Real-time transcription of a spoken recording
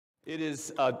It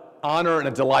is an honor and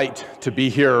a delight to be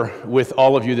here with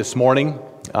all of you this morning.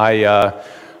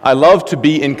 I love to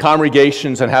be in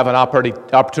congregations and have an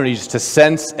opportunity to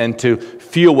sense and to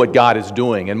feel what God is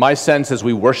doing. And my sense as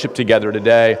we worship together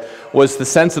today was the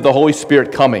sense of the Holy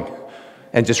Spirit coming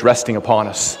and just resting upon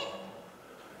us.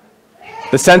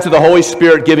 The sense of the Holy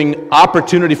Spirit giving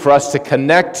opportunity for us to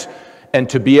connect and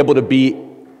to be able to be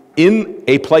in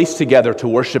a place together to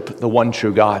worship the one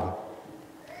true God.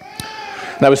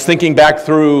 And I was thinking back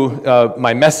through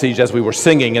my message as we were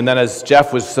singing, and then as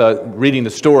Jeff was reading the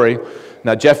story.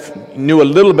 Now, Jeff knew a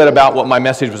little bit about what my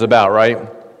message was about, right?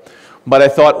 But I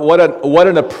thought, what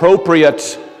an appropriate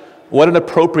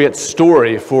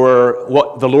story for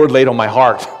what the Lord laid on my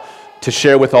heart to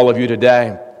share with all of you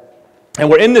today. And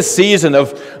we're in this season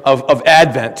of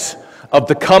Advent, of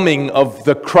the coming of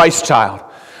the Christ child,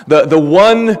 the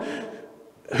one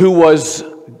who was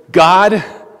God,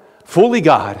 fully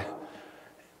God,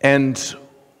 and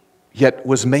yet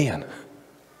was man,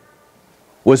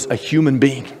 was a human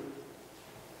being.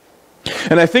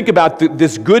 And I think about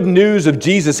this good news of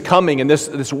Jesus coming, and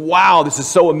this wow, this is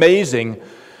so amazing.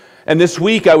 And this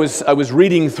week I was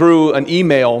reading through an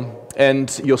email,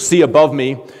 and you'll see above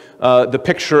me the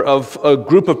picture of a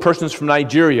group of persons from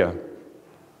Nigeria.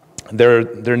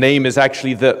 Their name is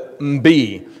actually the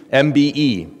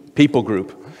MBE, people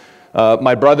group.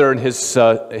 My brother and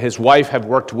his wife have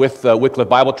worked with Wycliffe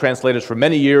Bible translators for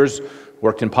many years,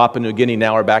 worked in Papua New Guinea,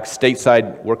 now are back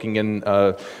stateside working in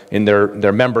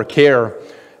their member care.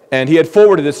 And he had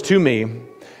forwarded this to me.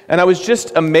 And I was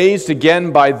just amazed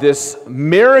again by this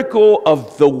miracle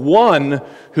of the one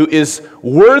who is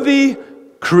worthy,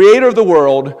 creator of the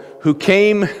world, who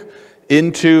came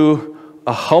into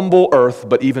a humble earth,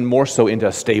 but even more so into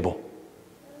a stable.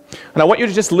 And I want you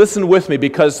to just listen with me,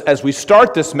 because as we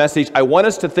start this message, I want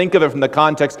us to think of it from the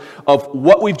context of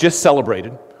what we've just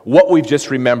celebrated, what we've just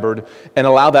remembered, and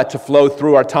allow that to flow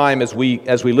through our time as we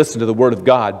listen to the Word of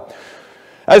God.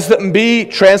 As the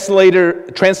Mbi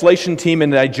translation team in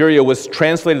Nigeria was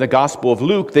translating the Gospel of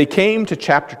Luke, they came to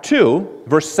chapter 2,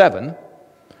 verse 7,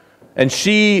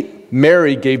 and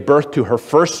Mary, gave birth to her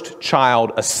first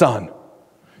child, a son.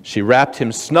 She wrapped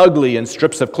him snugly in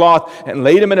strips of cloth and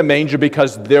laid him in a manger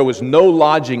because there was no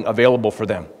lodging available for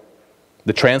them.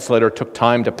 The translator took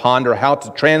time to ponder how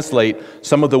to translate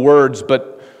some of the words,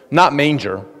 but not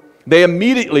manger. They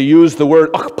immediately used the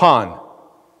word ukpan.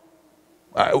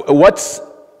 What's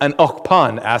an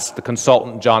ukpan? Asked the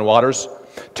consultant, John Waters.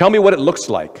 Tell me what it looks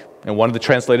like. And one of the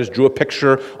translators drew a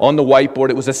picture on the whiteboard.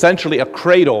 It was essentially a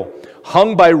cradle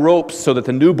hung by ropes so that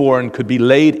the newborn could be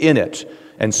laid in it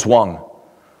and swung.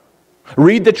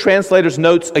 Read the translator's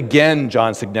notes again,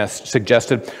 John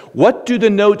suggested. What do the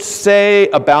notes say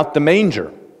about the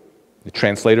manger? The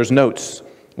translator's notes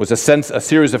was a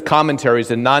series of commentaries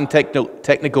in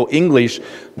non-technical English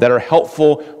that are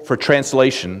helpful for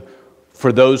translation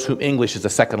for those whom English is a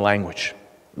second language.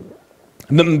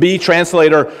 The Mbi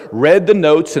translator read the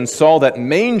notes and saw that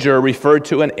manger referred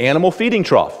to an animal feeding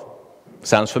trough.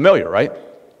 Sounds familiar, right?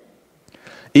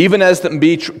 Even as the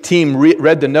Mbi team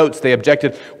read the notes, they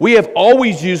objected, "We have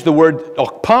always used the word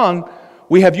okpan.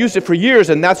 We have used it for years,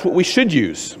 and that's what we should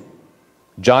use."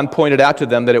 John pointed out to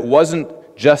them that it wasn't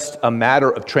just a matter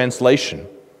of translation.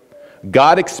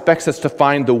 God expects us to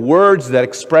find the words that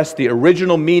express the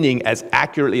original meaning as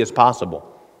accurately as possible.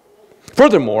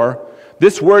 Furthermore,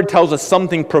 this word tells us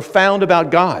something profound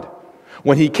about God.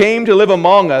 When He came to live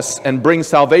among us and bring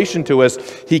salvation to us,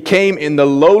 He came in the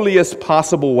lowliest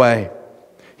possible way.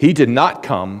 He did not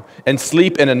come and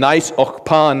sleep in a nice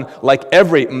okpan like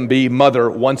every Mbi mother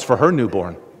wants for her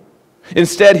newborn.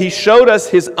 Instead, He showed us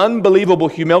His unbelievable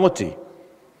humility.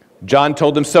 John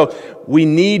told them, so we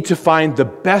need to find the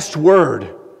best word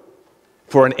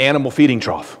for an animal feeding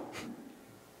trough.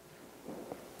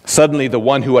 Suddenly, the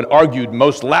one who had argued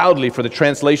most loudly for the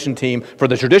translation team, for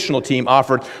the traditional team,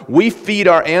 offered, "We feed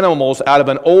our animals out of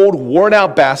an old,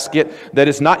 worn-out basket that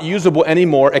is not usable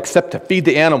anymore except to feed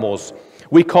the animals.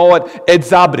 We call it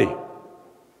edzabri."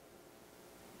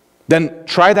 "Then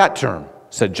try that term,"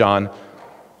 said John.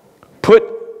 "Put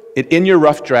it in your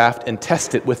rough draft and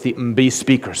test it with the Mbi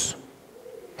speakers."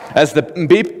 As the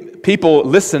Mbi people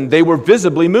listened, they were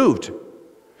visibly moved.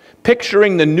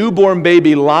 Picturing the newborn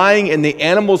baby lying in the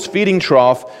animal's feeding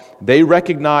trough, they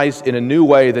recognized in a new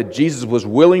way that Jesus was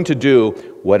willing to do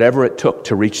whatever it took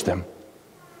to reach them.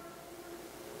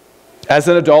 As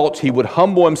an adult, He would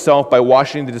humble Himself by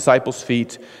washing the disciples'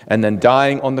 feet and then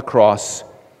dying on the cross.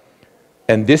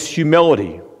 And this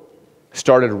humility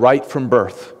started right from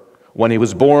birth, when He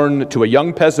was born to a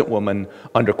young peasant woman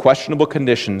under questionable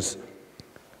conditions,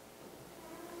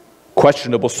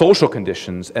 questionable social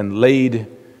conditions and laid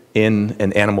in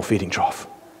an animal feeding trough.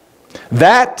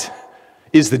 That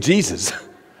is the Jesus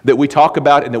that we talk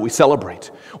about and that we celebrate.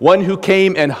 One who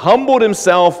came and humbled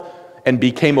himself and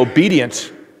became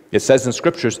obedient, it says in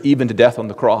Scriptures, even to death on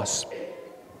the cross.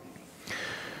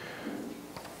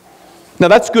 Now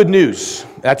that's good news.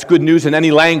 That's good news in any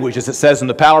language, as it says in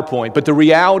the PowerPoint. But the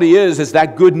reality is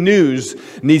that good news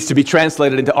needs to be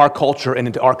translated into our culture and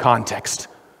into our context.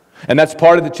 And that's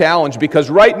part of the challenge, because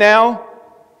right now,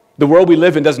 the world we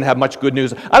live in doesn't have much good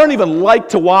news. I don't even like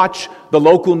to watch the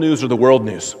local news or the world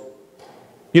news.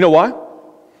 You know why?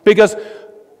 Because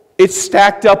it's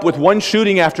stacked up with one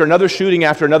shooting after another shooting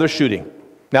after another shooting.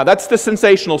 Now, that's the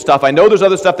sensational stuff. I know there's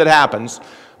other stuff that happens,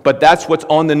 but that's what's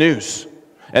on the news.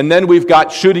 And then we've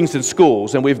got shootings in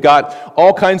schools, and we've got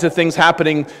all kinds of things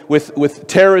happening with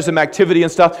terrorism activity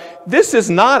and stuff. This is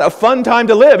not a fun time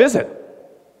to live, is it?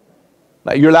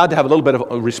 You're allowed to have a little bit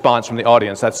of a response from the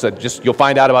audience. That's just, you'll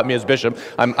find out about me as bishop.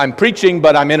 I'm preaching,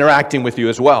 but I'm interacting with you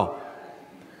as well.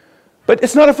 But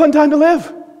it's not a fun time to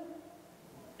live.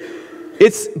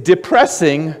 It's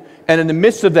depressing, and in the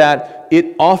midst of that,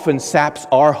 it often saps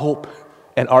our hope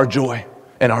and our joy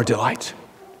and our delight.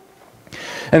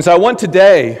 And so I want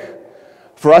today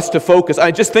for us to focus.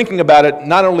 I'm just thinking about it,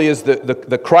 not only is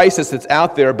the crisis that's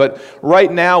out there, but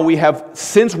right now we have,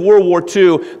 since World War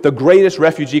II, the greatest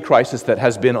refugee crisis that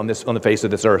has been on the face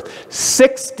of this earth.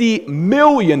 60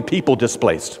 million people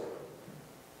displaced.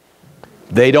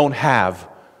 They don't have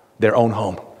their own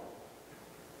home.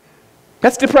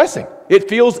 That's depressing. It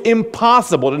feels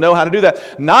impossible to know how to do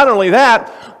that. Not only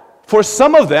that, for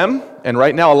some of them, and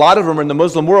right now a lot of them are in the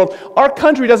Muslim world, our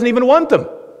country doesn't even want them.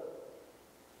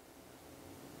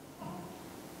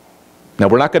 Now,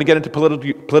 we're not going to get into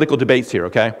political debates here,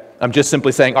 okay? I'm just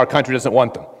simply saying our country doesn't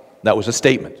want them. That was a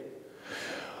statement.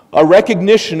 A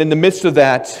recognition in the midst of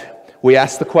that, we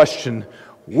ask the question,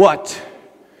 what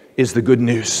is the good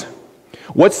news?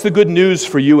 What's the good news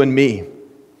for you and me?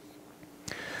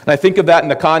 And I think of that in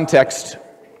the context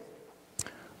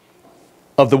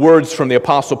of the words from the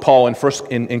Apostle Paul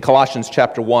in Colossians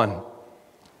chapter 1.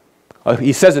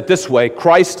 He says it this way,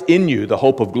 Christ in you, the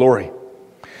hope of glory.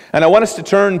 And I want us to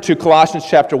turn to Colossians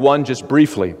chapter 1 just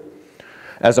briefly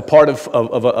as a part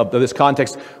of this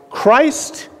context.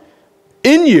 Christ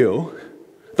in you,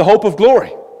 the hope of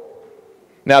glory.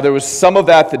 Now, there was some of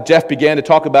that Jeff began to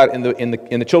talk about in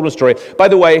the children's story. By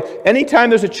the way, anytime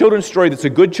there's a children's story that's a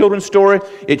good children's story,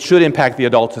 it should impact the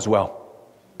adults as well,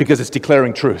 because it's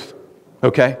declaring truth,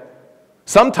 okay?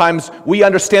 Sometimes we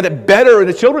understand it better in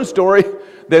a children's story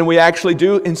than we actually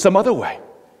do in some other way.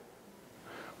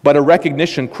 But a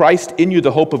recognition, Christ in you,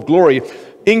 the hope of glory.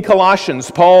 In Colossians,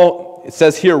 Paul, it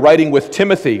says here, writing with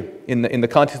Timothy, in the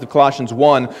context of Colossians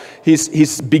 1,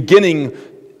 he's beginning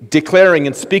declaring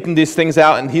and speaking these things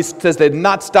out, and he says they had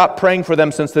not stopped praying for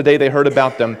them since the day they heard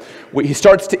about them. He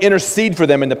starts to intercede for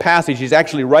them in the passage. He's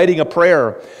actually writing a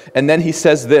prayer, and then he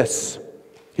says this.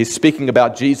 He's speaking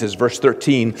about Jesus, verse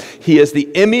 13. He is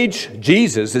the image,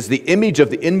 Jesus is the image of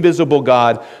the invisible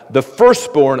God, the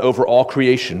firstborn over all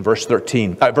creation, verse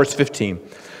 15.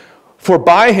 For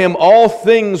by him all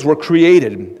things were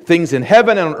created, things in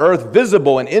heaven and on earth,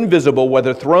 visible and invisible,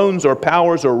 whether thrones or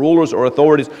powers or rulers or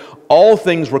authorities, all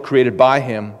things were created by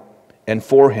him and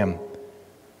for him.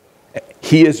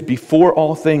 He is before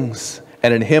all things,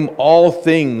 and in him all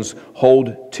things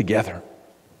hold together.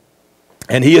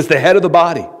 And he is the head of the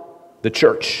body, the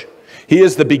church. He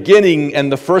is the beginning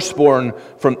and the firstborn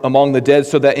from among the dead,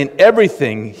 so that in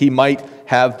everything he might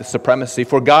have the supremacy.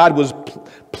 For God was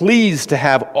pleased to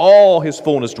have all his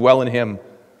fullness dwell in him,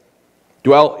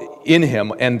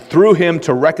 and through him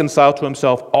to reconcile to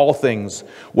himself all things,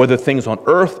 whether things on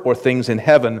earth or things in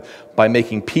heaven, by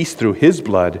making peace through his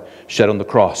blood shed on the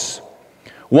cross.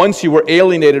 Once you were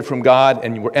alienated from God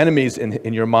and you were enemies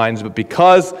in your minds, but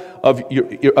because of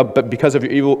your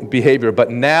evil behavior. But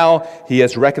now he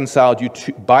has reconciled you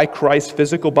by Christ's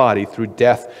physical body through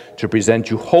death to present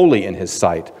you holy in his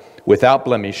sight, without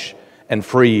blemish and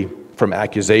free from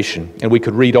accusation. And we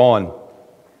could read on.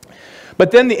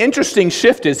 But then the interesting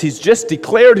shift is he's just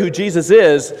declared who Jesus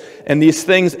is and these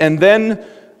things, and then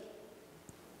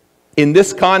in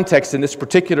this context, in this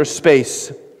particular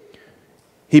space,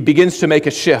 he begins to make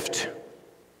a shift.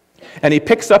 And he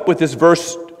picks up with this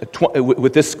verse,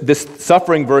 with this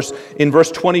suffering verse in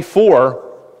verse 24.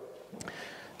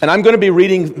 And I'm going to be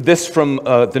reading this from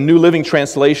the New Living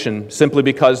Translation, simply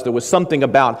because there was something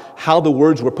about how the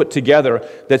words were put together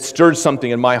that stirred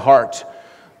something in my heart.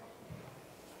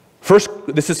 First,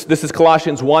 this is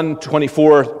Colossians 1,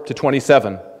 24 to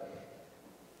 27.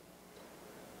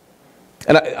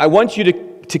 And I want you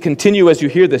to continue as you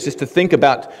hear this, is to think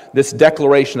about this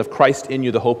declaration of Christ in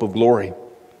you, the hope of glory.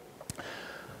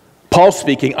 Paul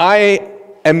speaking, I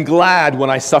am glad when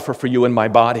I suffer for you in my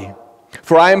body,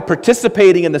 for I am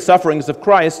participating in the sufferings of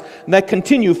Christ that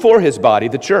continue for his body,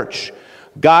 the church.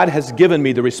 God has given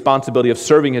me the responsibility of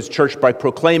serving his church by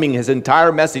proclaiming his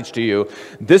entire message to you.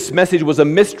 This message was a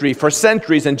mystery for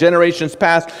centuries and generations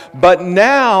past, but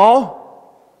now,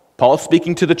 Paul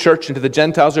speaking to the church and to the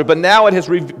Gentiles here, but now it has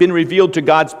been revealed to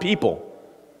God's people.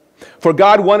 For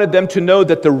God wanted them to know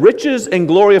that the riches and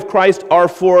glory of Christ are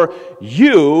for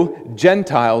you,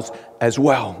 Gentiles, as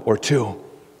well, or too.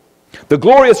 The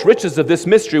glorious riches of this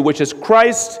mystery, which is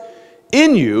Christ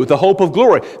in you, the hope of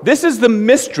glory. This is the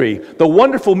mystery, the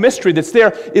wonderful mystery that's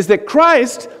there, is that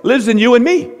Christ lives in you and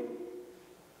me. And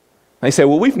they say,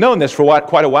 well, we've known this for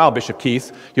quite a while, Bishop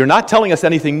Keith. You're not telling us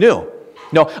anything new.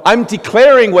 No, I'm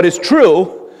declaring what is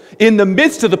true in the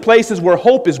midst of the places where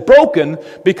hope is broken,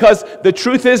 because the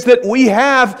truth is that we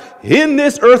have in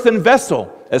this earthen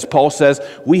vessel, as Paul says,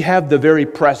 we have the very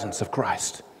presence of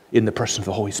Christ in the person of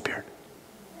the Holy Spirit.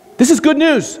 This is good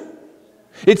news.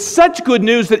 It's such good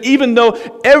news that even though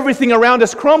everything around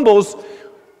us crumbles,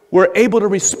 we're able to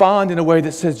respond in a way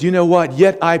that says, you know what,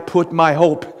 yet I put my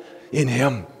hope in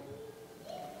him.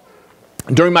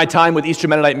 During my time with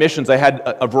Eastern Mennonite Missions, I had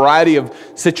a variety of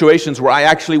situations where I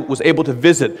actually was able to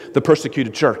visit the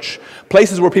persecuted church.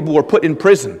 Places where people were put in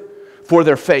prison for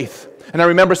their faith. And I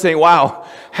remember saying, wow,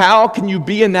 how can you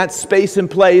be in that space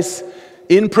and place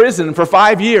in prison for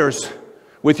 5 years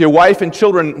with your wife and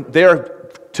children there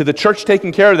to the church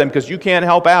taking care of them because you can't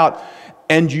help out,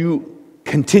 and you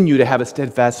continue to have a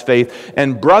steadfast faith?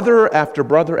 And brother after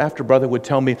brother after brother would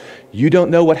tell me, you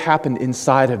don't know what happened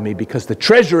inside of me, because the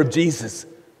treasure of Jesus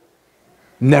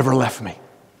never left me.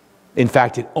 In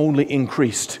fact, it only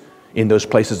increased in those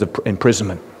places of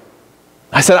imprisonment.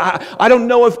 I said, I don't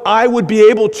know if I would be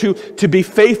able to be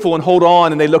faithful and hold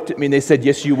on. And they looked at me and they said,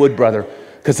 yes, you would, brother,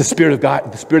 because the Spirit of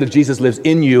God, the Spirit of Jesus lives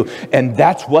in you, and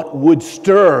that's what would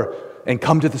stir and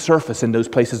come to the surface in those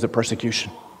places of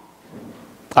persecution.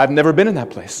 I've never been in that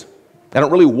place. I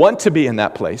don't really want to be in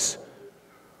that place.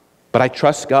 But I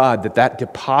trust God that that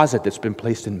deposit that's been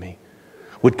placed in me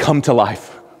would come to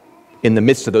life in the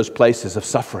midst of those places of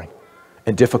suffering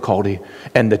and difficulty.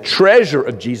 And the treasure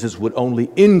of Jesus would only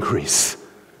increase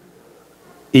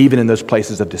even in those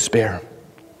places of despair.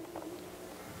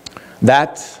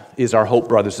 That is our hope,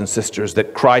 brothers and sisters,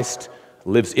 that Christ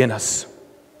lives in us.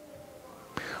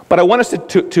 But I want us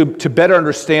to better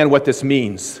understand what this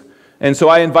means. And so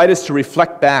I invite us to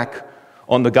reflect back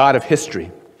on the God of history.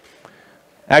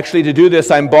 Actually, to do this,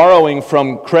 I'm borrowing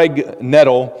from Craig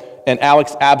Nettle and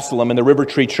Alex Absalom in the River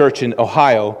Tree Church in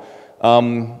Ohio.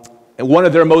 One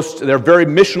of their very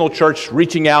missional church,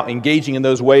 reaching out, engaging in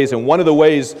those ways. And one of the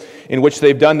ways in which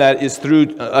they've done that is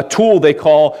through a tool they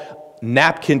call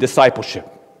napkin discipleship.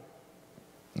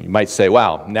 You might say,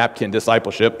 wow, napkin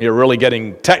discipleship, you're really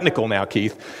getting technical now,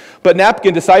 Keith. But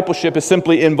napkin discipleship is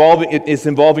simply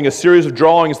involving a series of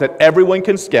drawings that everyone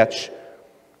can sketch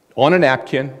on a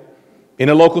napkin, in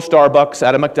a local Starbucks,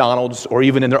 at a McDonald's, or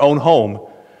even in their own home.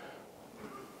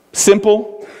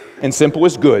 Simple, and simple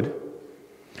is good.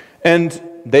 And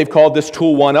they've called this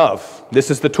tool one of. This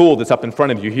is the tool that's up in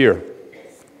front of you here.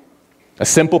 A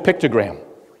simple pictogram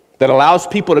that allows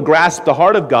people to grasp the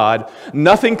heart of God,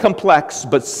 nothing complex,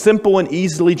 but simple and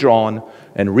easily drawn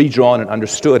and redrawn and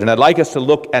understood. And I'd like us to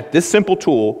look at this simple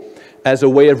tool as a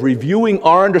way of reviewing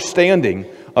our understanding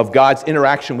of God's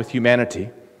interaction with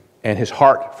humanity and his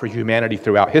heart for humanity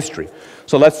throughout history.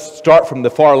 So let's start from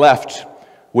the far left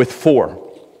with 4.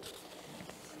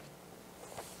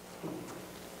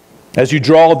 As you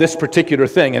draw this particular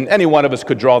thing, and any one of us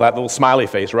could draw that little smiley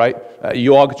face, right?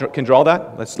 You all can draw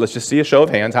that? Let's just see a show of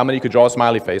hands. How many could draw a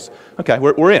smiley face? Okay,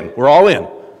 we're in. We're all in,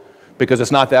 because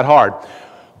it's not that hard.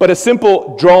 But a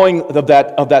simple drawing of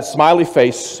that smiley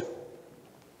face,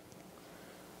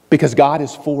 because God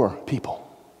is for people.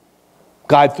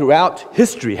 God throughout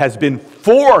history has been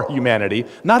for humanity,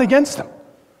 not against them.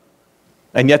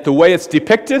 And yet the way it's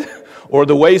depicted, or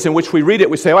the ways in which we read it,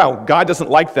 we say, wow, God doesn't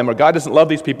like them, or God doesn't love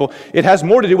these people. It has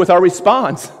more to do with our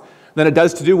response than it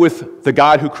does to do with the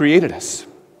God who created us.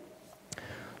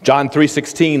 John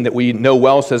 3:16, that we know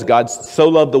well, says, God so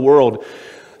loved the world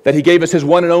that he gave us his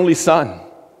one and only Son,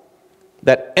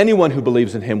 that anyone who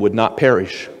believes in him would not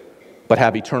perish, but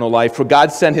have eternal life. For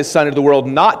God sent his Son into the world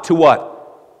not to what?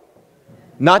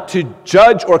 Not to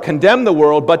judge or condemn the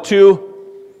world, but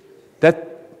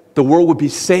that the world would be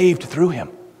saved through him,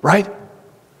 right?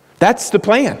 That's the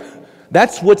plan.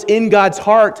 That's what's in God's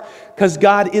heart, because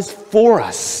God is for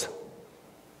us.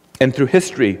 And through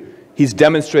history, He's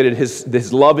demonstrated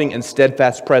his loving and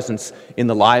steadfast presence in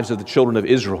the lives of the children of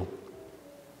Israel.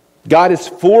 God is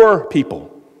for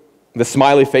people. The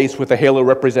smiley face with the halo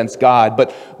represents God,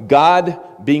 but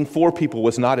God being for people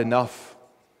was not enough.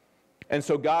 And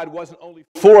so God wasn't only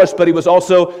for us, but He was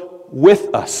also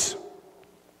with us.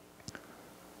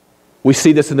 We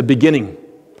see this in the beginning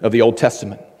of the Old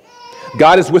Testament.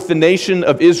 God is with the nation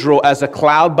of Israel as a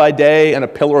cloud by day and a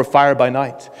pillar of fire by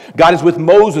night. God is with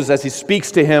Moses as he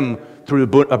speaks to him through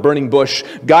a burning bush.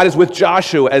 God is with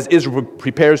Joshua as Israel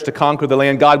prepares to conquer the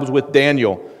land. God was with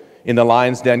Daniel in the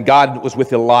lion's den. God was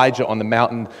with Elijah on the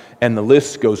mountain, and the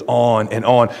list goes on and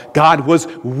on. God was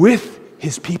with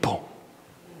His people.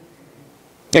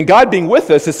 And God being with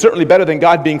us is certainly better than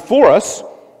God being for us,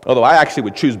 although I actually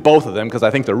would choose both of them because I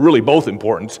think they're really both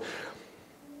important.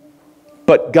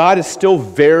 But God is still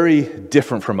very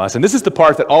different from us. And this is the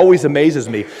part that always amazes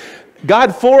me.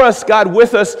 God for us, God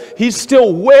with us, He's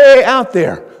still way out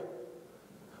there.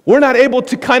 We're not able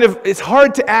to it's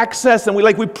hard to access, and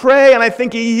we pray and I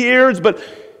think He hears, but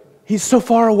He's so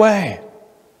far away.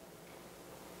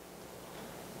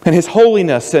 And His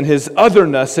holiness and His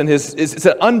otherness and it's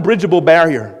an unbridgeable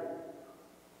barrier.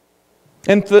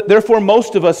 And therefore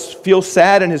most of us feel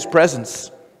sad in His presence.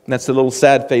 And that's the little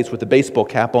sad face with the baseball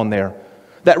cap on there.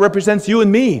 That represents you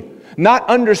and me, not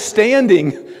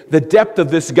understanding the depth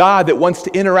of this God that wants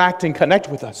to interact and connect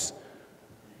with us.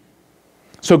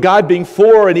 So God being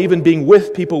for and even being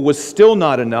with people was still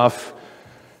not enough.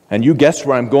 And you guessed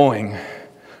where I'm going.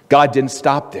 God didn't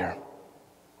stop there.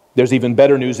 There's even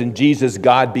better news. In Jesus,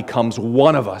 God becomes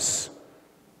one of us.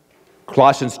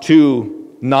 Colossians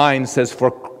 2:9 says,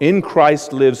 "For in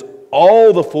Christ lives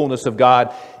all the fullness of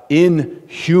God in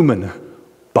human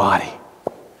body."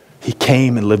 He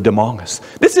came and lived among us.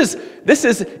 This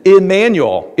is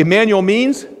Emmanuel. Emmanuel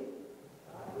means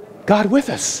God with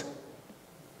us.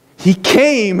 He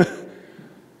came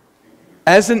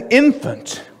as an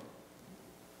infant,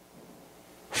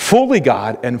 fully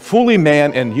God and fully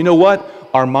man. And you know what?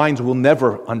 Our minds will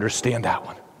never understand that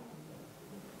one.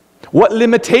 What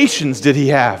limitations did He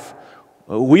have?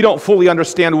 We don't fully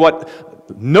understand what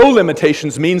no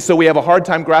limitations means, so we have a hard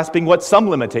time grasping what some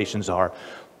limitations are.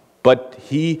 But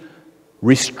He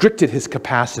restricted His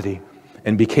capacity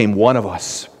and became one of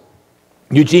us.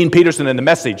 Eugene Peterson in the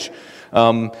Message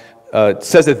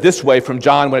says it this way from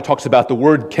John when it talks about the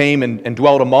Word came and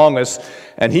dwelt among us.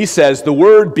 And he says, the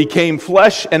Word became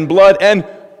flesh and blood and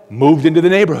moved into the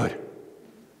neighborhood.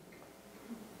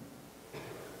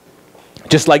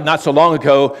 Just like not so long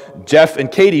ago, Jeff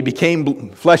and Katie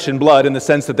became flesh and blood in the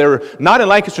sense that they were not in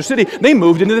Lancaster City, they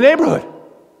moved into the neighborhood.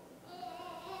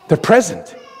 They're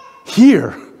present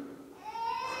here.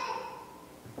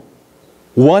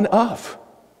 One of.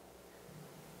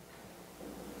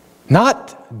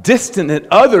 Not distant and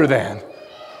other than,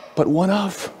 but one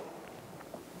of.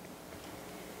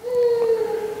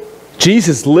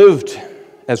 Jesus lived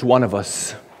as one of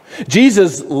us.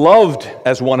 Jesus loved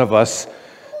as one of us.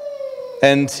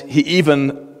 And He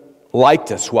even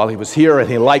liked us while He was here, and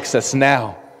He likes us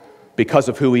now because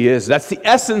of who He is. That's the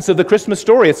essence of the Christmas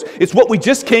story. It's what we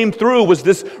just came through, was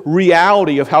this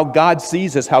reality of how God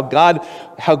sees us, how God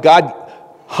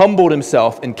humbled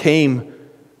Himself and came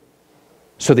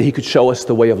so that He could show us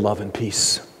the way of love and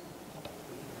peace.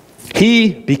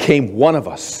 He became one of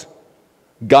us.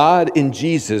 God in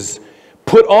Jesus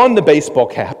put on the baseball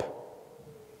cap.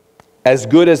 As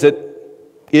good as it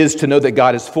is to know that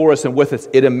God is for us and with us,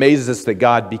 it amazes us that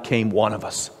God became one of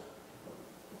us.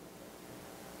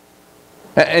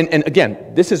 And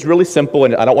again, this is really simple,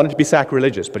 and I don't want it to be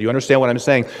sacrilegious, but you understand what I'm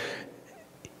saying.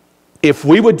 If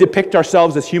we would depict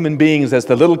ourselves as human beings, as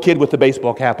the little kid with the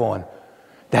baseball cap on,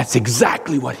 that's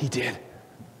exactly what He did.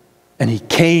 And He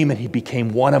came and He became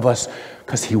one of us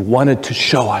because He wanted to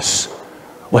show us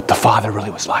what the Father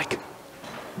really was like.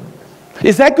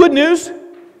 Is that good news?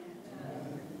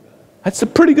 That's a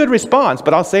pretty good response,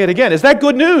 but I'll say it again. Is that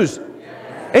good news?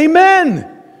 Yes.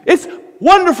 Amen. It's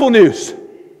wonderful news.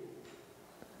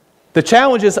 The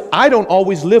challenge is I don't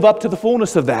always live up to the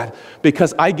fullness of that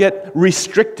because I get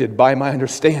restricted by my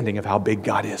understanding of how big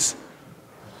God is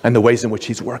and the ways in which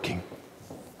He's working.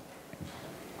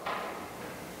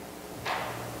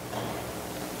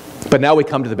 But now we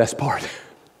come to the best part.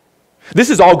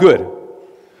 This is all good.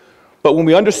 But when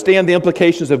we understand the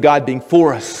implications of God being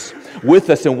for us, with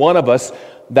us, and one of us,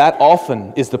 that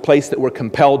often is the place that we're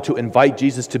compelled to invite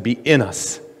Jesus to be in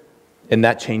us. And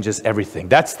that changes everything.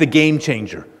 That's the game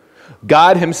changer.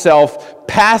 God Himself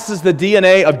passes the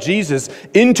DNA of Jesus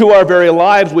into our very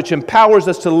lives, which empowers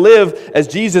us to live as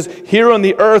Jesus here on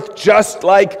the earth, just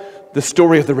like the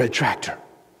story of the red tractor.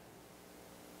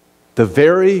 The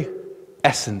very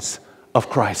essence of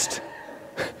Christ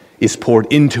is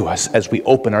poured into us as we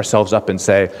open ourselves up and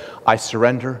say, I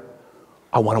surrender.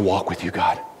 I want to walk with you,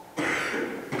 God.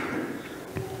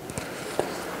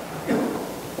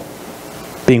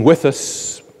 Being with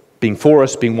us, being for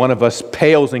us, being one of us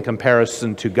pales in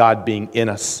comparison to God being in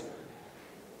us.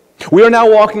 We are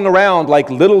now walking around like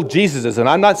little Jesuses, and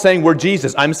I'm not saying we're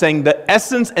Jesus. I'm saying the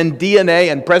essence and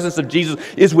DNA and presence of Jesus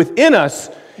is within us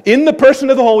in the person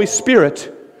of the Holy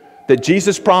Spirit that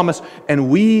Jesus promised, and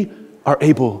we are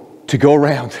able to go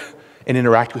around and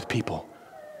interact with people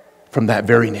from that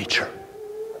very nature.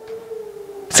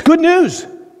 It's good news.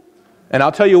 And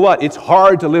I'll tell you what, it's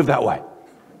hard to live that way.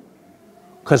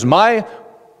 Because my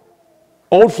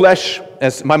old flesh,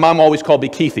 as my mom always called me,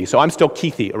 Keithy, so I'm still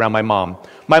Keithy around my mom.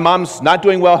 My mom's not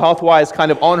doing well health-wise,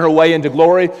 kind of on her way into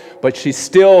glory, but she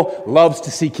still loves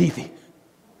to see Keithy.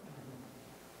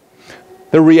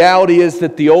 The reality is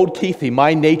that the old Keithy,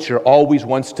 my nature, always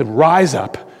wants to rise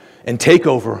up and take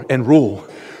over and rule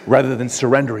rather than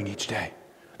surrendering each day.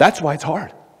 That's why it's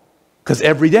hard. Because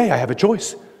every day I have a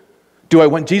choice. Do I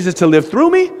want Jesus to live through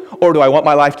me, or do I want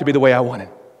my life to be the way I want it?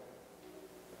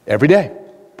 Every day,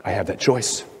 I have that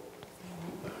choice.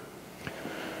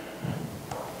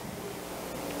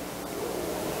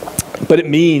 But it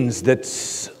means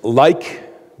that,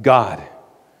 like God,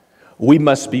 we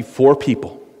must be for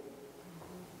people.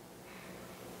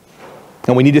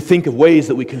 And we need to think of ways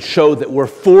that we can show that we're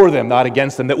for them, not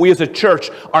against them. That we as a church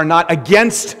are not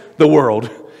against the world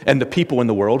and the people in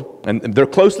the world. And they're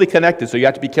closely connected, so you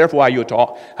have to be careful how you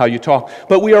talk.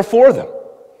 But we are for them.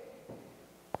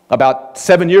 About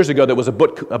 7 years ago, there was a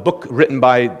book written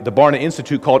by the Barna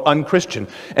Institute called Unchristian.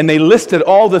 And they listed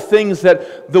all the things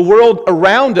that the world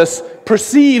around us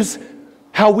perceives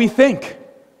how we think.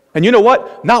 And you know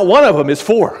what? Not one of them is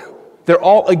for. They're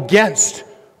all against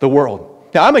the world.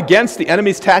 Now, I'm against the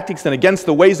enemy's tactics and against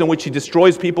the ways in which he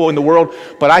destroys people in the world,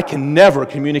 but I can never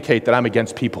communicate that I'm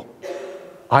against people.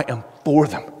 I am for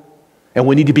them. And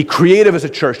we need to be creative as a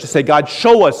church to say, God,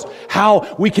 show us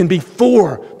how we can be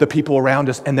for the people around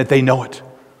us and that they know it.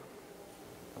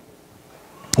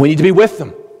 We need to be with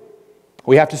them.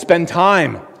 We have to spend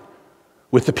time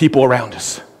with the people around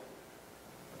us.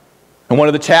 And one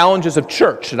of the challenges of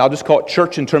church, and I'll just call it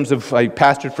church in terms of I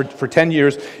pastored for 10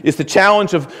 years, is the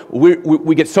challenge of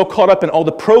we get so caught up in all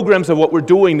the programs of what we're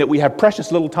doing that we have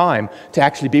precious little time to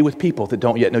actually be with people that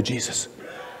don't yet know Jesus.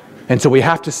 And so we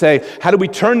have to say, how do we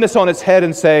turn this on its head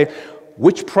and say,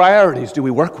 which priorities do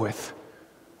we work with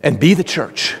and be the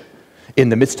church in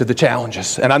the midst of the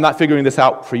challenges? And I'm not figuring this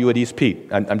out for you at East Pete.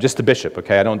 I'm just the bishop,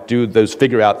 okay? I don't do those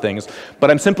figure-out things.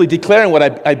 But I'm simply declaring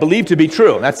what I believe to be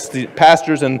true. And that's the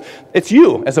pastors, and it's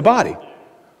you as a body.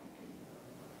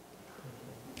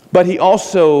 But he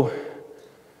also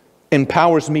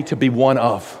empowers me to be one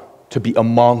of, to be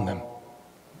among them.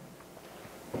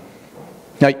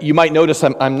 Now, you might notice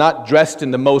I'm not dressed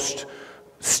in the most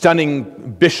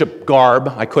stunning bishop garb.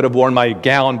 I could have worn my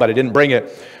gown, but I didn't bring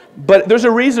it. But there's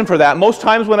a reason for that. Most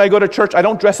times when I go to church, I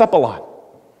don't dress up a lot.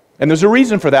 And there's a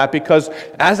reason for that, because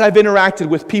as I've interacted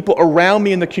with people around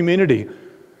me in the community,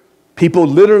 people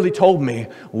literally told me,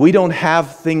 we don't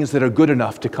have things that are good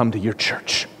enough to come to your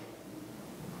church.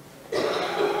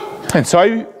 And so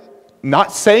I'm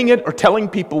not saying it or telling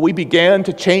people, we began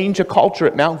to change a culture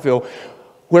at Mountville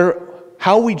where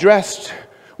how we dressed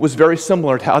was very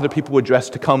similar to how other people would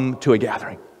dress to come to a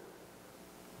gathering.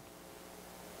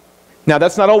 Now,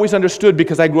 that's not always understood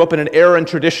because I grew up in an era and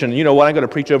tradition. You know what? I'm going to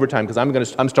preach overtime because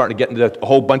I'm starting to get into a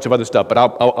whole bunch of other stuff, but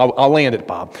I'll land it,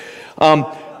 Bob.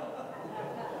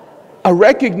 A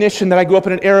recognition that I grew up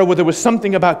in an era where there was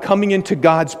something about coming into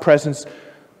God's presence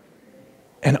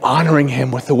and honoring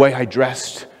Him with the way I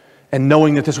dressed and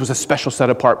knowing that this was a special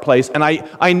set-apart place. And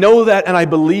I know that and I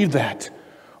believe that.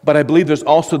 But I believe there's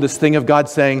also this thing of God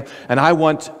saying, and I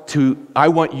want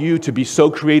you to be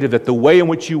so creative that the way in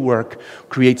which you work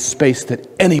creates space that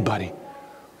anybody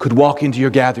could walk into your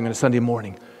gathering on a Sunday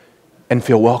morning and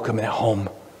feel welcome and at home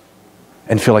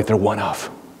and feel like they're one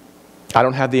of. I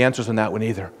don't have the answers on that one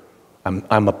either.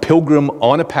 I'm a pilgrim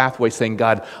on a pathway saying,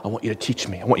 God, I want you to teach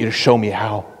me. I want you to show me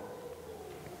how.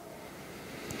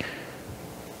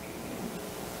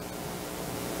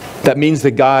 That means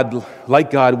that God,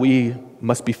 like God, we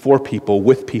must be for people,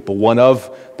 with people, one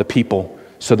of the people,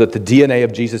 so that the DNA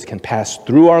of Jesus can pass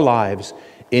through our lives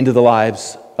into the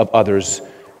lives of others,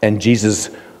 and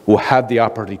Jesus will have the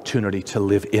opportunity to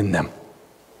live in them.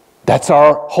 That's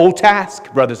our whole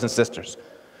task, brothers and sisters.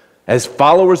 As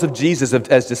followers of Jesus,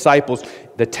 as disciples,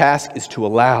 the task is to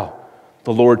allow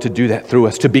the Lord to do that through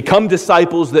us, to become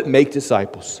disciples that make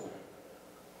disciples.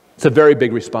 It's a very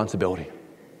big responsibility.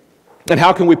 And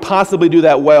how can we possibly do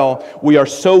that well? We are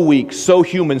so weak, so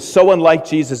human, so unlike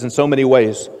Jesus in so many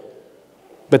ways.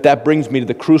 But that brings me to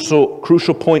the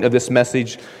crucial point of this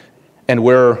message and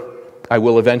where I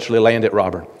will eventually land it,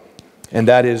 Robert. And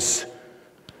that is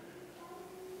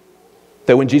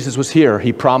that when Jesus was here,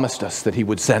 he promised us that he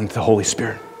would send the Holy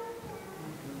Spirit.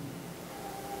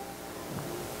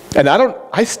 And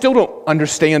I still don't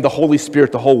understand the Holy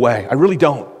Spirit the whole way. I really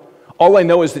don't. All I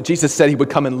know is that Jesus said he would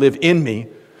come and live in me.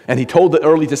 And he told the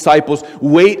early disciples,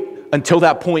 wait until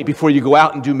that point before you go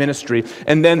out and do ministry.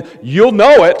 And then you'll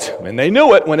know it, and they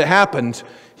knew it when it happened.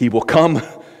 He will come,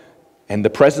 and the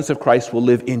presence of Christ will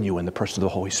live in you in the person of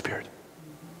the Holy Spirit.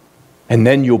 And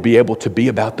then you'll be able to be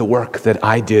about the work that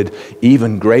I did,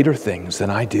 even greater things than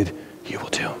I did, you will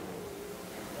do.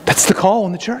 That's the call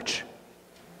on the church.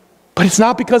 But it's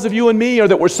not because of you and me, or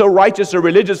that we're so righteous or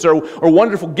religious or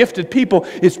wonderful, gifted people.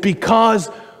 It's because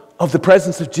of the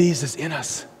presence of Jesus in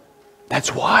us.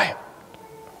 That's why.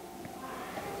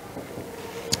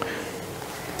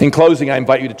 In closing, I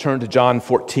invite you to turn to John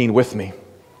 14 with me.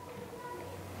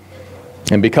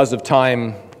 And because of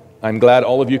time, I'm glad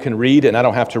all of you can read, and I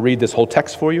don't have to read this whole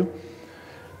text for you.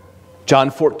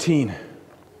 John 14.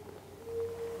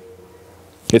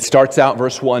 It starts out,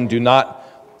 verse 1, do not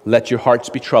let your hearts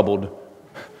be troubled.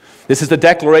 This is the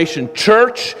declaration.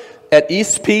 Church at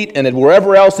East Pete and at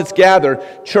wherever else it's gathered,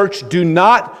 church, do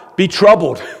not be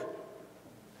troubled.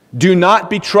 Do not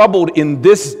be troubled in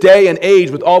this day and age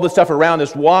with all the stuff around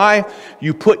us. Why?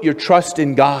 You put your trust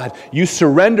in God. You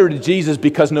surrender to Jesus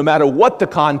because no matter what the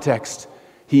context,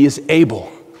 he is able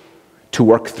to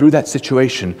work through that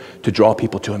situation to draw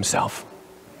people to himself.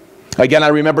 Again, I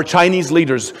remember Chinese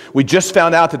leaders. We just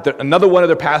found out that another one of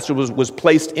their pastors was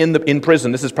placed in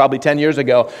prison. This is probably 10 years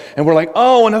ago. And we're like,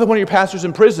 oh, another one of your pastors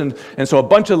in prison. And so a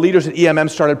bunch of leaders at EMM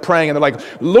started praying. And they're like,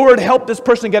 Lord, help this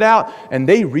person get out. And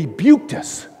they rebuked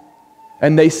us.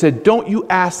 And they said, don't you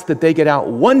ask that they get out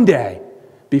one day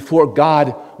before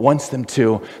God wants them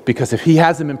to. Because if he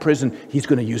has them in prison, he's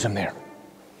going to use them there.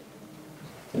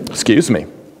 Excuse me.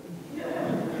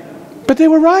 But they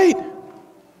were right.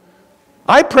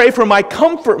 I pray for my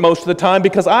comfort most of the time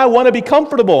because I want to be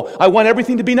comfortable. I want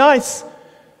everything to be nice.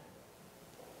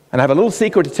 And I have a little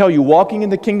secret to tell you. Walking in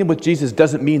the kingdom with Jesus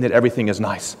doesn't mean that everything is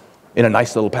nice in a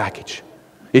nice little package.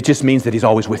 It just means that he's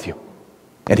always with you.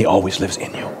 And he always lives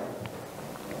in you.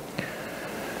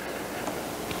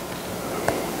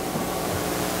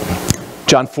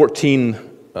 John 14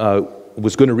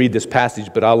 was going to read this passage,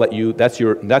 but I'll let you, that's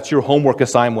your homework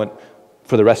assignment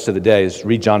for the rest of the day, is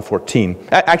read John 14.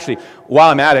 Actually, while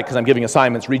I'm at it, because I'm giving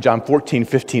assignments, read John 14,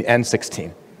 15, and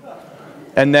 16.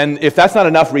 And then, if that's not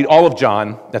enough, read all of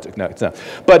John. No, it's not.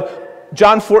 But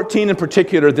John 14 in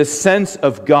particular, this sense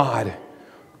of God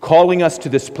calling us to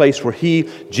this place where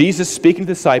Jesus speaking to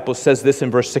the disciples, says this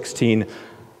in verse 16.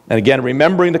 And again,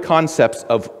 remembering the concepts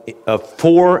of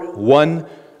for, one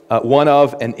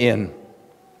of, and in.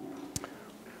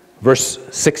 Verse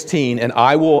 16, and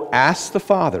I will ask the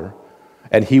Father,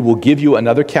 and he will give you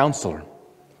another counselor,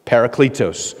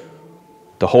 Parakletos,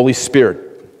 the Holy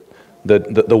Spirit,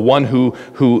 the one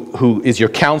who is your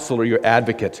counselor, your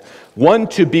advocate, one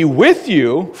to be with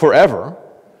you forever,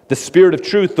 the Spirit of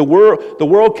truth. The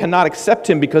world cannot accept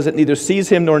him because it neither sees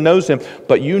him nor knows him,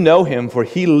 but you know him, for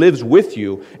he lives with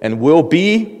you and will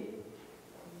be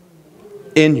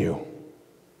in you.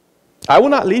 I will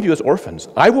not leave you as orphans.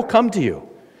 I will come to you.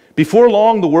 Before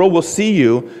long, the world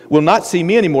will not see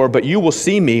me anymore, but you will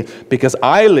see me. Because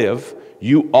I live,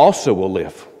 you also will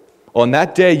live. On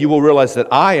that day, you will realize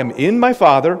that I am in my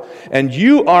Father, and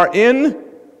you are in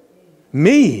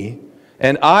me,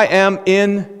 and I am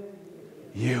in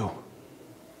you.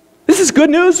 This is good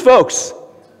news, folks.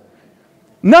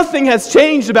 Nothing has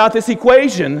changed about this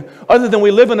equation other than we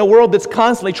live in a world that's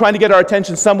constantly trying to get our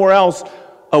attention somewhere else,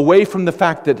 away from the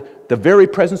fact that the very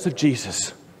presence of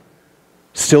Jesus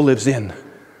still lives in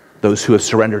those who have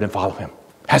surrendered and follow him.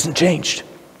 Hasn't changed.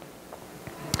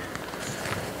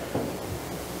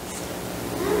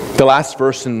 The last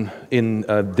verse in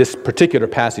this particular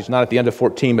passage, not at the end of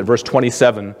 14, but verse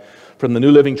 27 from the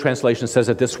New Living Translation says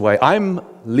it this way: I'm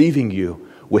leaving you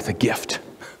with a gift.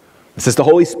 This is the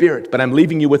Holy Spirit, but I'm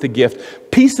leaving you with a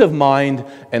gift. Peace of mind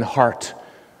and heart.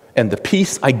 And the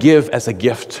peace I give as a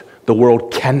gift, the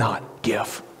world cannot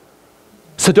give.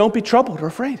 So don't be troubled or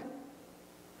afraid.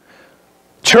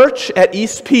 Church at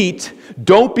East Pete,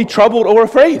 don't be troubled or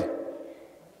afraid.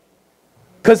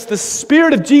 Because the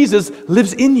Spirit of Jesus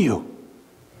lives in you.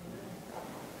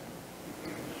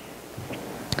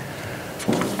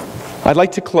 I'd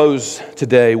like to close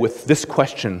today with this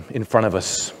question in front of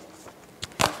us.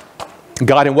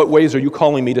 God, in what ways are you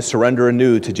calling me to surrender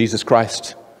anew to Jesus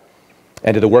Christ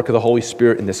and to the work of the Holy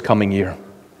Spirit in this coming year?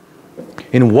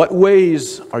 In what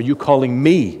ways are you calling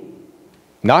me?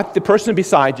 Not the person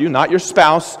beside you, not your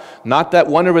spouse, not that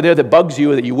one over there that bugs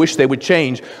you that you wish they would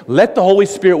change. Let the Holy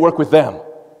Spirit work with them.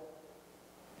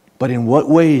 But in what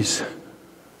ways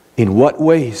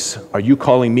are you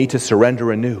calling me to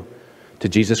surrender anew to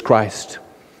Jesus Christ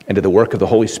and to the work of the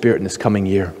Holy Spirit in this coming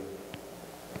year?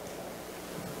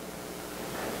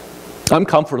 I'm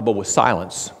comfortable with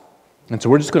silence. And so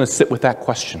we're just going to sit with that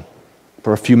question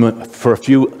for a few, I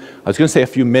was going to say a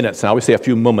few minutes, and I always say a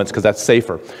few moments because that's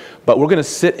safer. But we're going to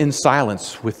sit in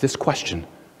silence with this question.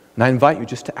 And I invite you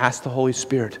just to ask the Holy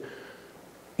Spirit,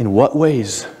 in what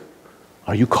ways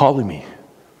are you calling me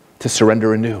to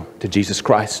surrender anew to Jesus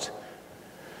Christ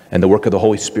and the work of the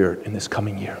Holy Spirit in this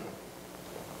coming year?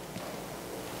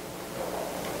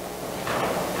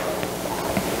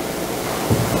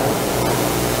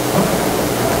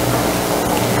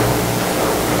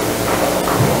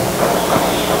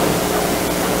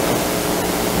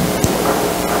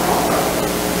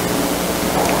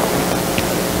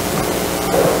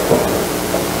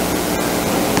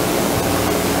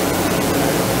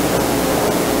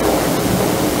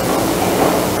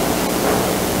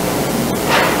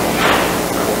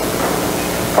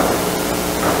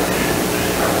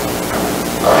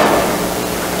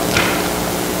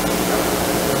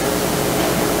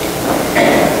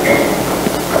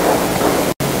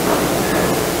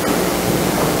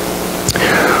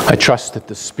 I trust that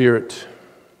the Spirit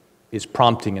is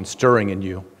prompting and stirring in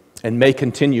you and may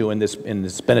continue in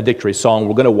this benedictory song.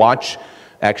 We're going to watch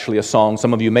actually a song.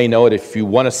 Some of you may know it. If you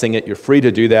want to sing it, you're free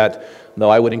to do that. Though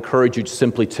I would encourage you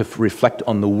simply to reflect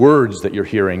on the words that you're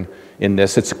hearing in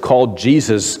this. It's called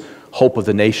Jesus, Hope of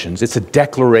the Nations. It's a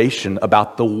declaration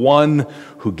about the one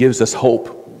who gives us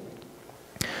hope.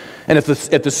 And if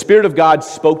the Spirit of God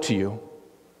spoke to you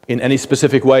in any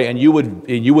specific way and you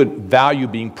would value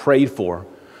being prayed for,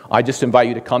 I just invite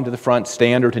you to come to the front,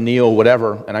 stand or to kneel,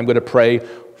 whatever, and I'm going to pray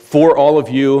for all of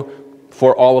you,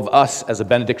 for all of us as a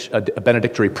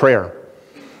benedictory prayer.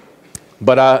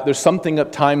 But there's something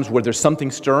at times where there's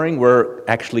something stirring, we're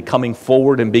actually coming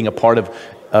forward and being a part of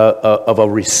a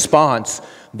response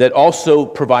that also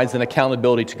provides an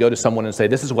accountability to go to someone and say,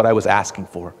 this is what I was asking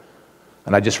for.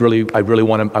 And I really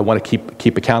want to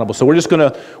keep accountable. So we're just going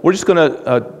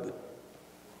to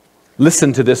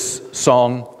listen to this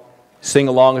song. Sing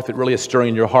along if it really is stirring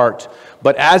in your heart.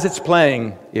 But as it's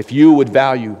playing, if you would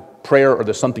value prayer or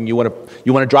there's something you want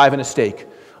to drive in a stake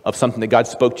of something that God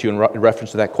spoke to you in reference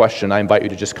to that question, I invite you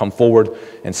to just come forward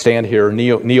and stand here,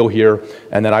 kneel here,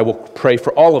 and then I will pray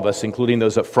for all of us, including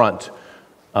those up front,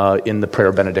 in the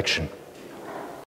prayer benediction.